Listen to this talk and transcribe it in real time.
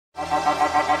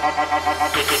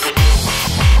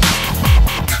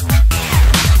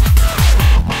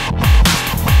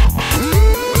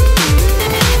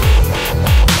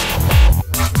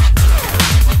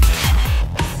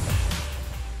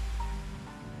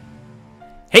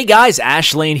Hey guys,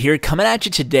 Ashlane here, coming at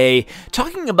you today,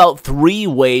 talking about 3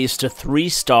 ways to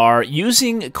 3-star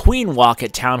using Queen Walk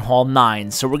at Town Hall 9.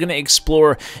 So we're going to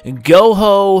explore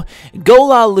GOHO,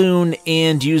 GOLALOON,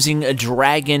 and using a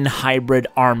Dragon Hybrid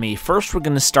Army. First, we're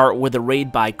going to start with a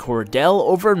raid by Cordell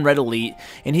over in Red Elite,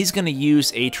 and he's going to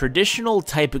use a traditional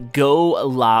type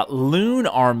GOLALOON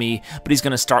army, but he's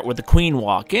going to start with the Queen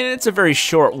Walk, and it's a very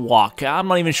short walk. I'm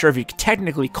not even sure if you could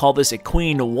technically call this a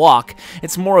Queen Walk.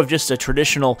 It's more of just a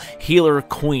traditional healer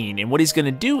queen, and what he's going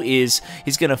to do is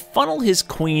he's going to funnel his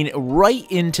queen right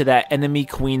into that enemy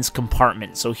queen's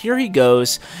compartment. So here he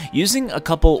goes, using a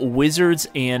couple wizards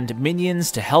and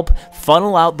minions to help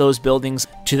funnel out those buildings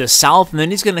to the south, and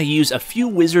then he's going to use a few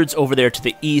wizards over there to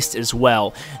the east as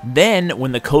well. Then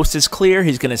when the coast is clear,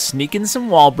 he's going to sneak in some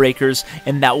wall breakers,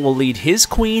 and that will lead his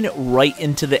queen right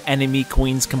into the enemy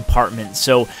queen's compartment.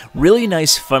 So really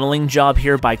nice funneling job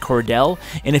here by Cordell,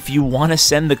 and if you want to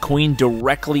send the queen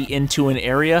directly into an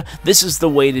area, this is the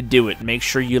way to do it. Make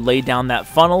sure you lay down that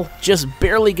funnel, just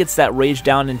barely gets that rage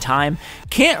down in time.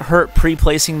 Can't hurt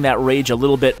pre-placing that rage a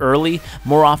little bit early.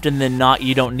 More often than not,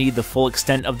 you don't need the full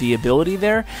extent of the ability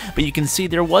there, but you can see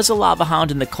there was a lava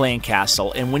hound in the clan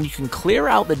castle, and when you can clear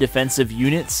out the defensive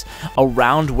units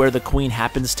around where the queen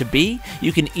happens to be,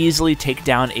 you can easily take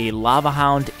down a lava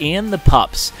hound and the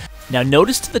pups. Now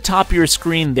notice to the top of your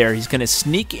screen there, he's going to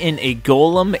sneak in a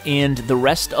golem and the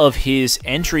rest of his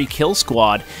entry kill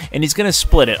squad, and he's going to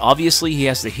split it. Obviously, he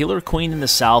has the healer queen in the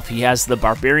south, he has the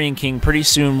barbarian king pretty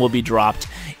soon will be dropped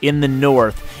in the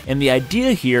north, and the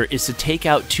idea here is to take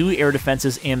out 2 air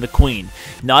defenses and the queen.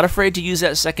 Not afraid to use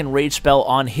that second rage spell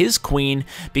on his queen,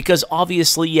 because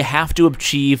obviously you have to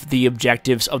achieve the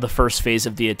objectives of the first phase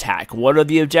of the attack. What are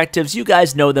the objectives? You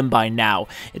guys know them by now.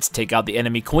 It's take out the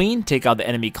enemy queen, take out the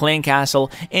enemy clan castle,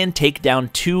 and take down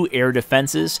 2 air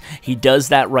defenses. He does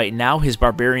that right now. His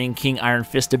barbarian king Iron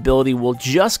Fist ability will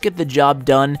just get the job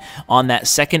done on that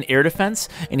second air defense,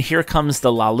 and here comes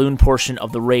the Laloon portion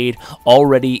of the raid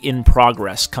already in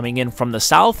progress. Coming in from the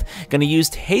south, going to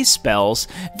use haste spells.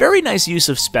 Very nice use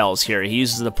of spells here. He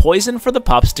uses the poison for the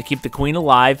pups to keep the queen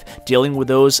alive, dealing with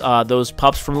those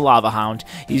pups from the lava hound.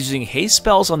 He's using haste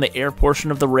spells on the air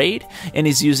portion of the raid, and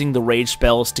he's using the rage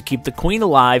spells to keep the queen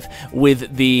alive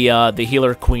with the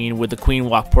healer queen with the queen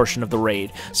walk portion of the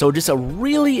raid. So just a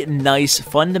really nice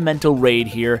fundamental raid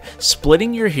here,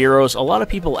 splitting your heroes. A lot of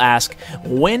people ask,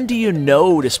 when do you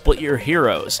know to split your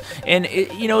heroes? And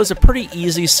it's a pretty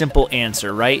easy, simple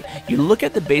answer, right? You look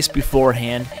at the base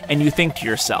beforehand and you think to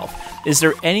yourself, is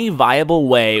there any viable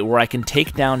way where I can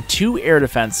take down 2 air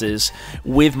defenses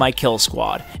with my kill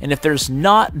squad? And if there's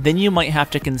not, then you might have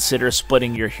to consider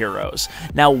splitting your heroes.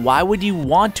 Now, why would you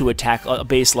want to attack a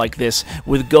base like this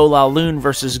with GOLALOON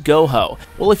versus GOHO?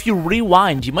 Well, if you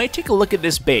rewind, you might take a look at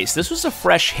this base. This was a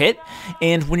fresh hit,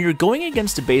 and when you're going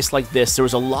against a base like this, there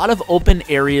was a lot of open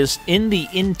areas in the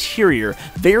interior,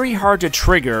 very hard to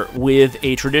trigger with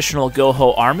a traditional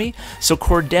GOHO army, so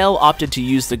Cordell opted to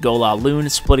use the GOLALOON,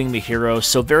 splitting the heroes,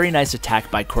 so very nice attack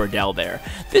by Cordell there.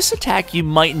 This attack you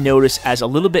might notice as a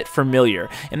little bit familiar,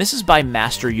 and this is by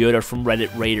Master Yoda from Reddit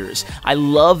Raiders. I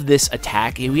love this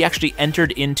attack. We actually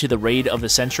entered into the Raid of the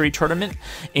Century tournament,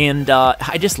 and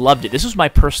I just loved it. This was my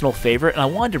personal favorite, and I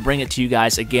wanted to bring it to you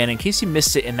guys again in case you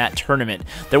missed it in that tournament.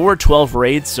 There were 12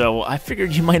 raids, so I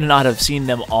figured you might not have seen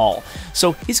them all.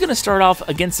 So he's going to start off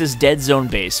against this Dead Zone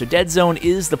base. So Dead Zone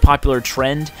is the popular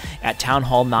trend at Town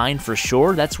Hall 9 for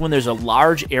sure. That's when there's a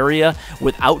large area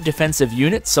without defensive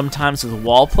units, sometimes with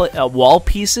wall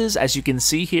pieces, as you can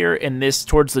see here in this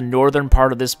towards the northern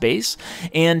part of this base.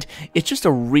 And it's just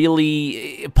a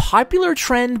really popular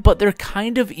trend, but they're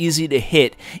kind of easy to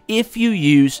hit if you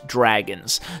use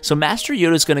dragons. So Master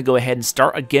Yoda is going to go ahead and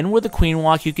start again with the Queen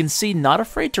Walk. You can see not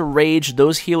afraid to rage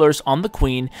those healers on the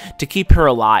Queen to keep her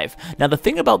alive. Now the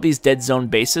thing about these Dead Zone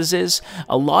bases is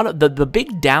a lot of the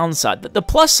big downside, the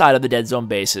plus side of the Dead Zone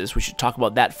bases, we should talk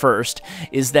about that first,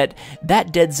 is that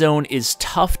Dead Zone is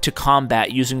tough to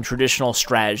combat using traditional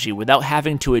strategy without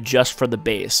having to adjust for the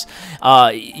base.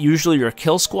 Usually your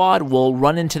kill squad will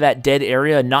run into that dead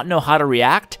area and not know how to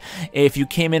react. If you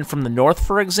came in from the north,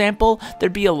 for example,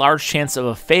 there'd be a large chance of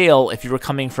a fail if you were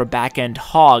coming for back-end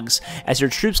hogs, as your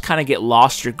troops kind of get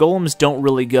lost. Your golems don't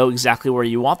really go exactly where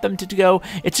you want them to go.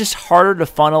 It's just harder to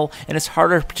funnel, and it's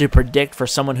harder to predict for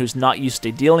someone who's not not used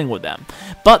to dealing with them.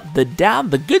 But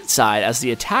the good side as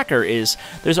the attacker is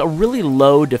there's a really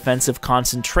low defensive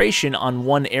concentration on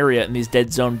one area in these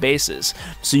dead zone bases.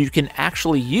 So you can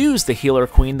actually use the healer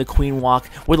queen, the queen walk,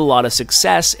 with a lot of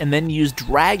success, and then use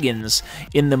dragons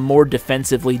in the more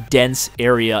defensively dense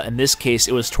area. In this case,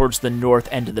 it was towards the north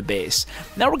end of the base.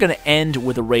 Now we're going to end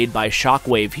with a raid by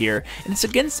Shockwave here, and it's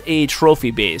against a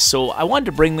trophy base. So I wanted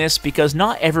to bring this because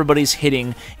not everybody's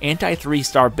hitting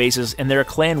anti-3-star bases in their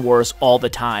clan wars all the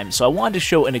time. So I wanted to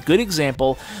show a good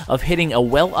example of hitting a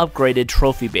well-upgraded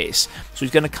trophy base. So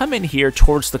he's going to come in here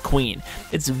towards the queen.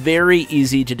 It's very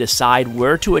easy to decide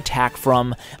where to attack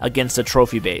from against a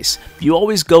trophy base. You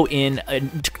always go in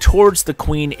towards the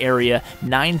queen area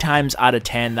 9 times out of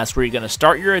 10. That's where you're going to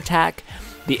start your attack.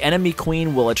 The enemy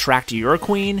queen will attract your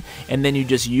queen, and then you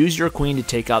just use your queen to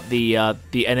take out the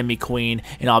enemy queen,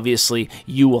 and obviously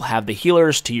you will have the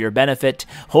healers to your benefit,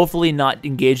 hopefully not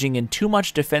engaging in too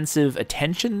much defensive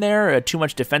attention there, too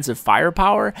much defensive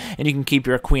firepower, and you can keep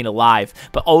your queen alive.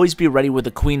 But always be ready with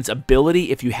the queen's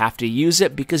ability if you have to use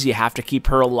it, because you have to keep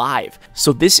her alive.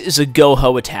 So this is a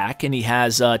Goho attack, and he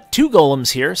has 2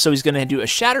 golems here, so he's going to do a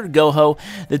shattered Goho.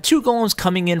 The 2 golems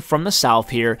coming in from the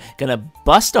south here, going to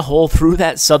bust a hole through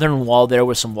that southern wall there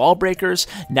with some wall breakers.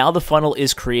 Now the funnel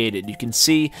is created. You can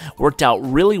see worked out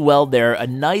really well there. A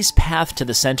nice path to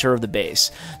the center of the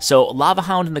base. So Lava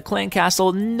Hound in the clan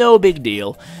castle, no big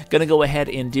deal. Gonna go ahead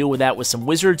and deal with that with some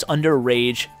wizards under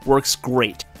rage. Works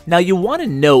great. Now you want to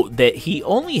note that he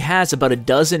only has about a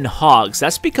dozen hogs.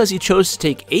 That's because he chose to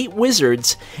take 8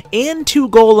 wizards and 2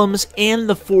 golems and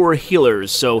the 4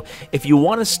 healers. So if you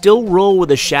want to still roll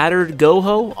with a shattered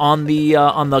Goho on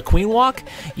the queen walk,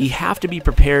 you have to be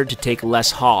prepared to take less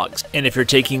hogs. And if you're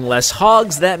taking less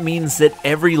hogs, that means that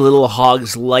every little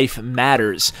hog's life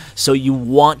matters. So you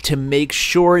want to make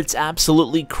sure, it's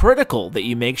absolutely critical that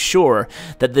you make sure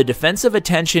that the defensive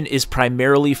attention is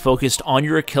primarily focused on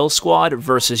your kill squad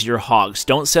versus your hogs.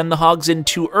 Don't send the hogs in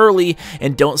too early,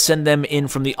 and don't send them in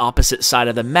from the opposite side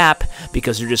of the map,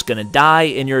 because you're just going to die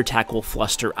and your attack will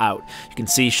fluster out. You can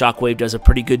see Shockwave does a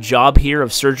pretty good job here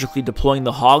of surgically deploying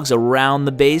the hogs around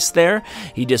the base there.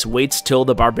 He just waits till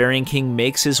the Barbarian King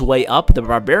makes his way up. The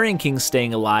Barbarian King's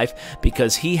staying alive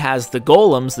because he has the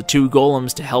golems, the 2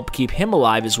 golems, to help keep him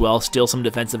alive as well, steal some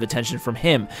defensive attention from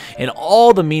him. And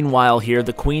all the meanwhile here,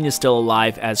 the queen is still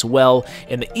alive as well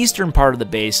in the eastern part of the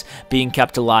base, being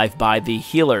kept alive by the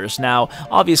healers. Now,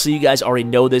 obviously you guys already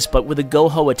know this, but with a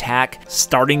Goho attack,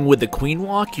 starting with the queen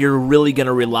walk, you're really going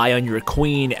to rely on your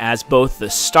queen as both the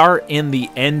start and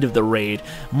the end of the raid.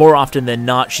 More often than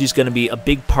not, she's going to be a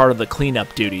big part of the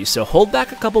cleanup duty. So hold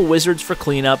back a couple wizards for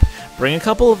cleanup, bring a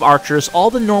couple of archers,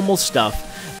 all the normal stuff,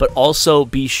 but also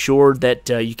be sure that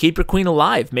you keep your queen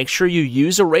alive. Make sure you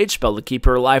use a rage spell to keep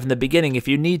her alive in the beginning if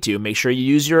you need to. Make sure you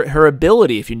use her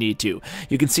ability if you need to.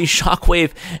 You can see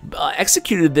Shockwave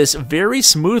executed this very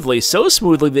smoothly, so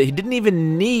smoothly that he didn't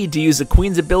even need to use the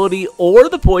queen's ability or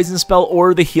the poison spell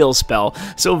or the heal spell.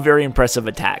 So very impressive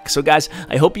attack. So guys,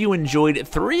 I hope you enjoyed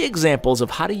 3 examples of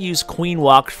how to use Queen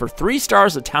Walk for 3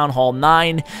 stars at Town Hall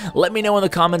 9. Let me know in the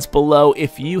comments below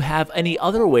if you have any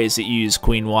other ways that you use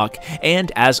Queen Walk,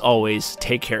 and as always,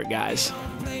 take care, guys.